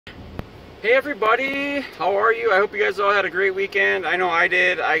Hey everybody, how are you? I hope you guys all had a great weekend. I know I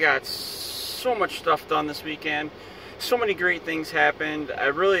did. I got so much stuff done this weekend. So many great things happened. I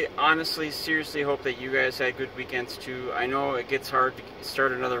really, honestly, seriously hope that you guys had good weekends too. I know it gets hard to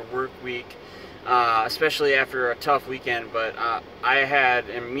start another work week, especially after a tough weekend, but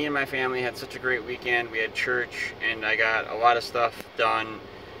me and my family had such a great weekend. We had church, and I got a lot of stuff done,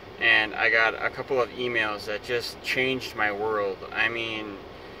 and I got a couple of emails that just changed my world. I mean,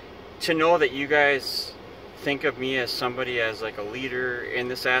 to know that you guys think of me as somebody, as like a leader in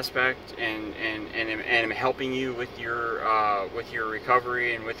this aspect, and am helping you with your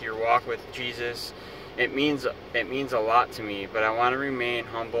recovery and with your walk with Jesus, it means a lot to me. But I want to remain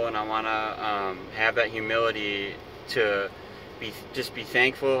humble, and I want to have that humility to just be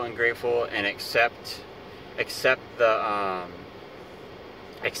thankful and grateful and accept the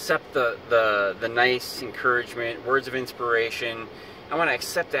nice encouragement, words of inspiration. I want to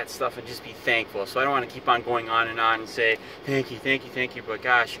accept that stuff and just be thankful. So I don't want to keep on going on and say, thank you, thank you, thank you. But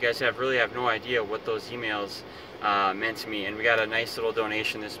gosh, you guys really have no idea what those emails meant to me. And we got a nice little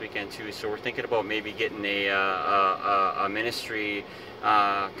donation this weekend too. So we're thinking about maybe getting a ministry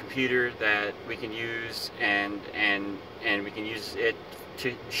computer that we can use, and we can use it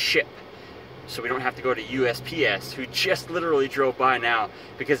to ship. So we don't have to go to USPS, who just literally drove by now,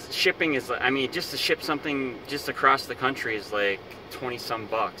 because shipping is, I mean, just to ship something just across the country is like 20 some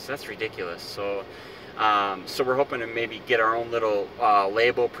bucks. That's ridiculous. So so we're hoping to maybe get our own little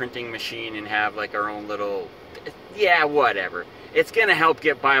label printing machine and have like our own little, yeah, whatever. It's gonna help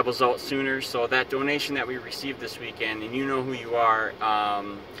get Bibles out sooner. So that donation that we received this weekend, and you know who you are,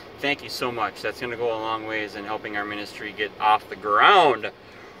 thank you so much. That's gonna go a long ways in helping our ministry get off the ground.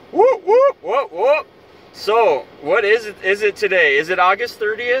 Whoop, whoop, whoop, whoop. So, what is it? Is it today? Is it August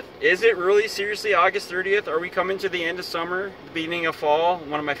 30th? Is it really seriously August 30th? Are we coming to the end of summer, the beginning of fall?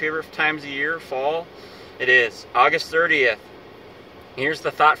 One of my favorite times of year, fall. It is August 30th. Here's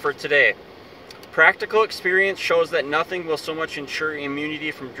the thought for today. Practical experience shows that nothing will so much ensure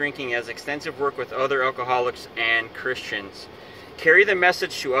immunity from drinking as extensive work with other alcoholics and Christians. Carry the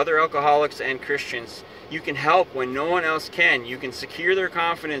message to other alcoholics and Christians. You can help when no one else can. You can secure their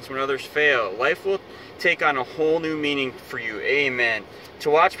confidence when others fail. Life will take on a whole new meaning for you. Amen. To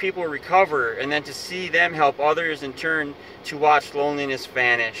watch people recover, and then to see them help others, in turn to watch loneliness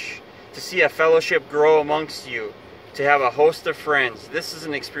vanish. To see a fellowship grow amongst you. To have a host of friends. This is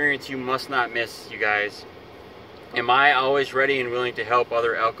an experience you must not miss, you guys. Am I always ready and willing to help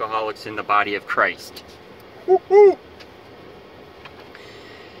other alcoholics in the body of Christ? Woo-hoo.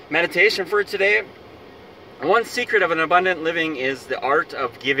 Meditation for today. One secret of an abundant living is the art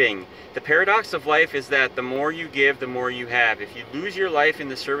of giving. The paradox of life is that the more you give, the more you have. If you lose your life in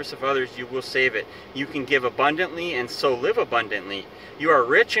the service of others, you will save it. You can give abundantly and so live abundantly. You are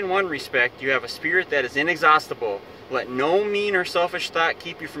rich in one respect. You have a spirit that is inexhaustible. Let no mean or selfish thought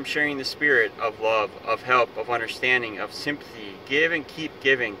keep you from sharing the spirit of love, of help, of understanding, of sympathy. Give and keep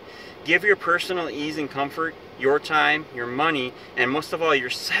giving. Give your personal ease and comfort, your time, your money, and most of all,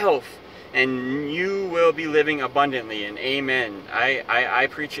 yourself, and you will be living abundantly. And amen. I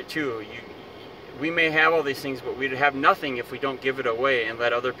preach it too. We may have all these things, but we'd have nothing if we don't give it away and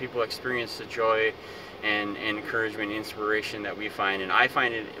let other people experience the joy and encouragement and inspiration that we find. And I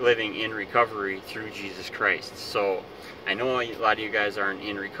find it living in recovery through Jesus Christ. So I know a lot of you guys aren't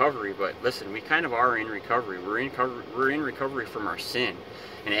in recovery, but listen, we kind of are in recovery. We're in recovery from our sin.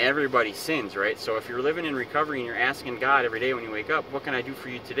 And everybody sins, right? So if you're living in recovery and you're asking God every day when you wake up, what can I do for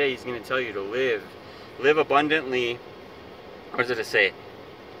you today? He's going to tell you to live abundantly. What does it say?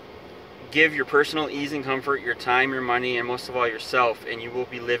 Give your personal ease and comfort, your time, your money, and most of all yourself, and you will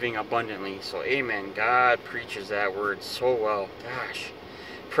be living abundantly. So amen. God preaches that word so well. Gosh.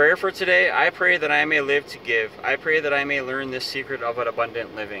 Prayer for today. I pray that I may live to give. I pray that I may learn this secret of an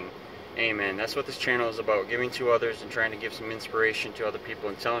abundant living. Amen. That's what this channel is about, giving to others and trying to give some inspiration to other people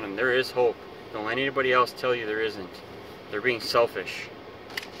and telling them there is hope. Don't let anybody else tell you there isn't. They're being selfish.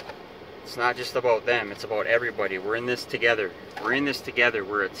 It's not just about them, it's about everybody. We're in this together. We're in this together.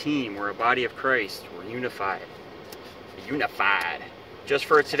 We're a team. We're a body of Christ. We're unified. Unified. Just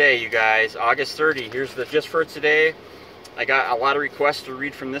for today, you guys. August 30. Here's the just for today. I got a lot of requests to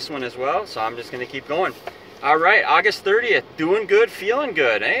read from this one as well, so I'm just going to keep going. All right, August 30th, doing good, feeling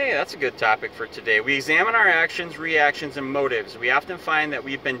good. Hey, that's a good topic for today. We examine our actions, reactions, and motives. We often find that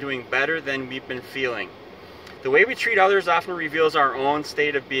we've been doing better than we've been feeling. The way we treat others often reveals our own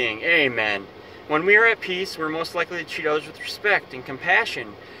state of being. Amen. When we are at peace, we're most likely to treat others with respect and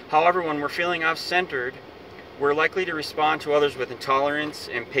compassion. However, when we're feeling off-centered, we're likely to respond to others with intolerance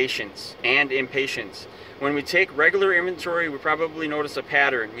and impatience. When we take regular inventory, we probably notice a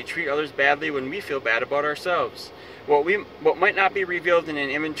pattern. We treat others badly when we feel bad about ourselves. What might not be revealed in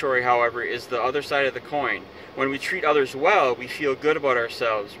an inventory, however, is the other side of the coin. When we treat others well, we feel good about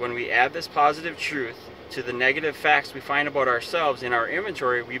ourselves. When we add this positive truth to the negative facts we find about ourselves in our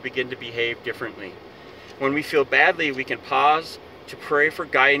inventory, we begin to behave differently. When we feel badly, we can pause to pray for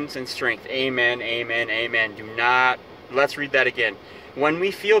guidance and strength. Amen, amen, amen. Let's read that again. When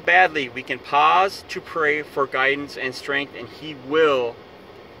we feel badly, we can pause to pray for guidance and strength, and He will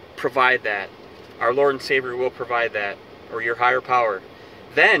provide that. Our Lord and Savior will provide that, or your higher power.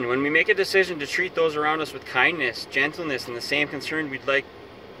 Then, when we make a decision to treat those around us with kindness, gentleness, and the same concern we'd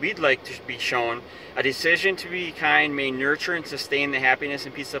like to be shown, a decision to be kind may nurture and sustain the happiness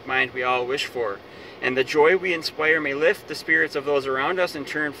and peace of mind we all wish for. And the joy we inspire may lift the spirits of those around us, in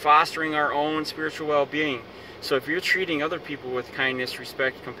turn fostering our own spiritual well-being. So if you're treating other people with kindness,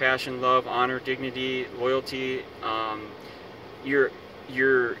 respect, compassion, love, honor, dignity, loyalty, you're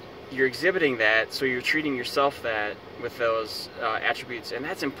exhibiting that, so you're treating yourself that with those attributes. And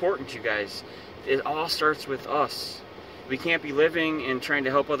that's important, you guys. It all starts with us. We can't be living and trying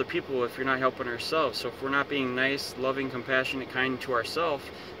to help other people if you're not helping ourselves. So if we're not being nice, loving, compassionate, kind to ourselves,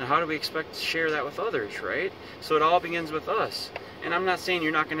 then how do we expect to share that with others, right? So it all begins with us. And I'm not saying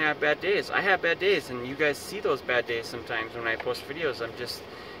you're not going to have bad days. I have bad days, and you guys see those bad days sometimes when I post videos. I'm just,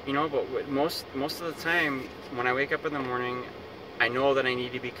 but most of the time when I wake up in the morning, I know that I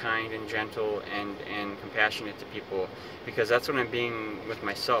need to be kind and gentle and compassionate to people, because that's what I'm being with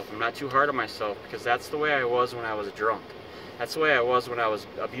myself. I'm not too hard on myself, because that's the way I was when I was drunk. That's the way I was when I was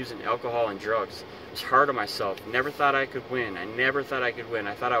abusing alcohol and drugs. I was hard on myself. Never thought I could win. I never thought I could win.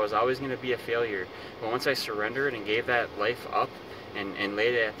 I thought I was always going to be a failure. But once I surrendered and gave that life up and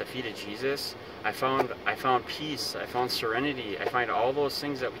laid it at the feet of Jesus, I found peace. I found serenity. I find all those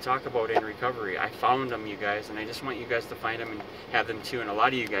things that we talk about in recovery. I found them, you guys, and I just want you guys to find them and have them too. And a lot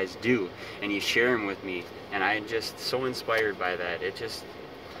of you guys do, and you share them with me, and I'm just so inspired by that.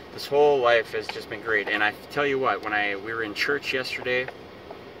 This whole life has just been great. And I tell you what, when we were in church yesterday,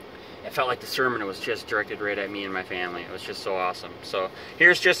 it felt like the sermon was just directed right at me and my family. It was just so awesome. So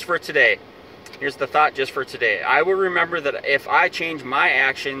here's just for today. Here's the thought just for today. I will remember that if I change my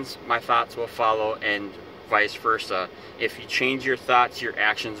actions, my thoughts will follow, and vice versa. If you change your thoughts, your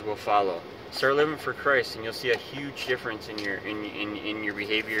actions will follow. Start living for Christ, and you'll see a huge difference in your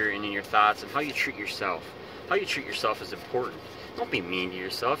behavior and in your thoughts and how you treat yourself. How you treat yourself is important. Don't be mean to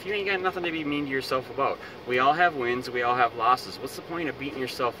yourself. You ain't got nothing to be mean to yourself about. We all have wins, we all have losses. What's the point of beating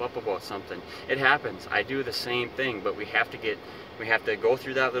yourself up about something? It happens. I do the same thing, but we have to go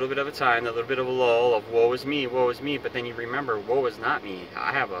through that little bit of a time, that little bit of a lull of woe is me, but then you remember, woe is not me.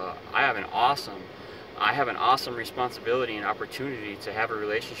 I have an awesome responsibility and opportunity to have a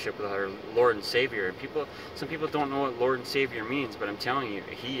relationship with our Lord and Savior. And some people don't know what Lord and Savior means, but I'm telling you,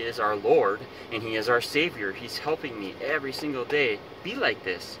 He is our Lord and He is our Savior. He's helping me every single day be like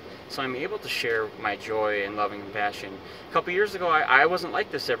this. So I'm able to share my joy and love and compassion. A couple years ago, I wasn't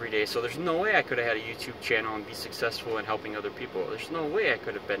like this every day, so there's no way I could have had a YouTube channel and be successful in helping other people. There's no way I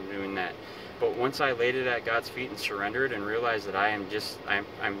could have been doing that. But once I laid it at God's feet and surrendered and realized that I'm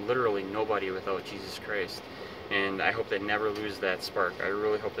literally nobody without Jesus Christ. And I hope they never lose that spark. I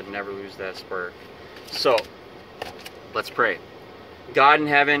really hope they never lose that spark. So, let's pray. God in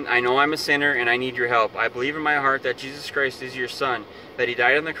heaven, I know I'm a sinner and I need your help. I believe in my heart that Jesus Christ is your Son, that He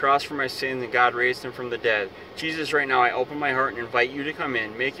died on the cross for my sins and God raised Him from the dead. Jesus, right now I open my heart and invite you to come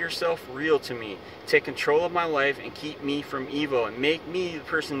in. Make yourself real to me. Take control of my life and keep me from evil, and make me the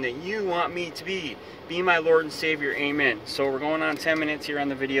person that you want me to be. Be my Lord and Savior. Amen. So we're going on 10 minutes here on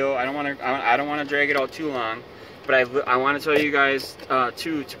the video. I don't want to drag it out too long, but I want to tell you guys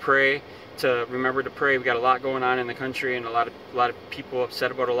to pray. To remember to pray. We got a lot going on in the country, and a lot of people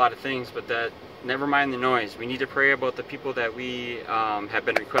upset about a lot of things, but that never mind the noise. We need to pray about the people that we have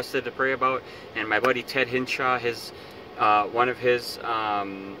been requested to pray about. And my buddy Ted Hinshaw, one of his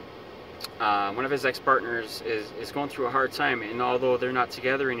ex-partners is going through a hard time, and although they're not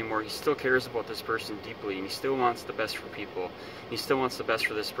together anymore, he still cares about this person deeply, and he still wants the best for people. He still wants the best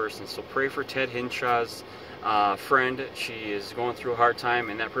for this person. So pray for Ted Hinshaw's friend. She is going through a hard time,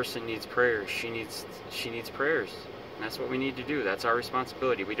 and that person needs prayers. She needs prayers. And that's what we need to do. That's our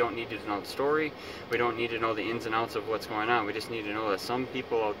responsibility. We don't need to know the story. We don't need to know the ins and outs of what's going on. We just need to know that some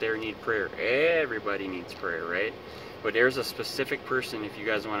people out there need prayer. Everybody needs prayer, right? But there's a specific person if you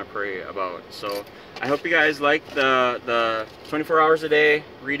guys want to pray about. So I hope you guys like the 24 hours a day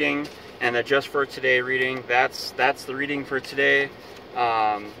reading and the just for today reading. That's the reading for today.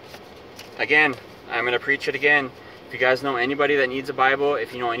 Again, I'm going to preach it again. If you guys know anybody that needs a Bible,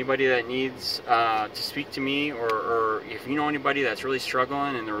 if you know anybody that needs to speak to me, or if you know anybody that's really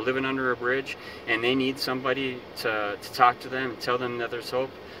struggling and they're living under a bridge and they need somebody to talk to them and tell them that there's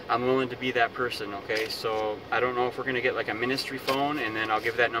hope, I'm willing to be that person, okay? So I don't know if we're going to get like a ministry phone and then I'll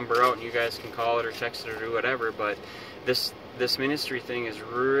give that number out and you guys can call it or text it or do whatever, but this ministry thing is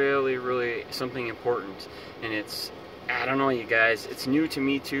really, really something important. And it's, I don't know, you guys, it's new to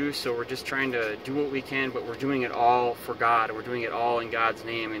me too, so we're just trying to do what we can, but we're doing it all for God. We're doing it all in God's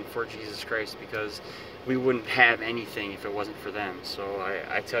name and for Jesus Christ, because we wouldn't have anything if it wasn't for them. So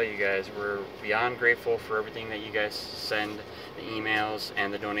I tell you guys, we're beyond grateful for everything that you guys send, the emails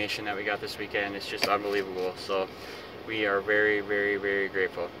and the donation that we got this weekend. It's just unbelievable. So we are very, very, very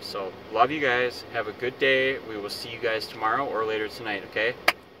grateful. So love you guys. Have a good day. We will see you guys tomorrow or later tonight, okay?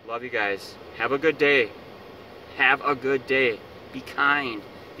 Love you guys. Have a good day. Have a good day. Be kind.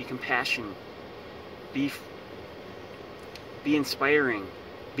 Be compassionate. Be inspiring.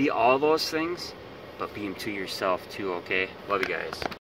 Be all those things, but be them to yourself too, okay? Love you guys.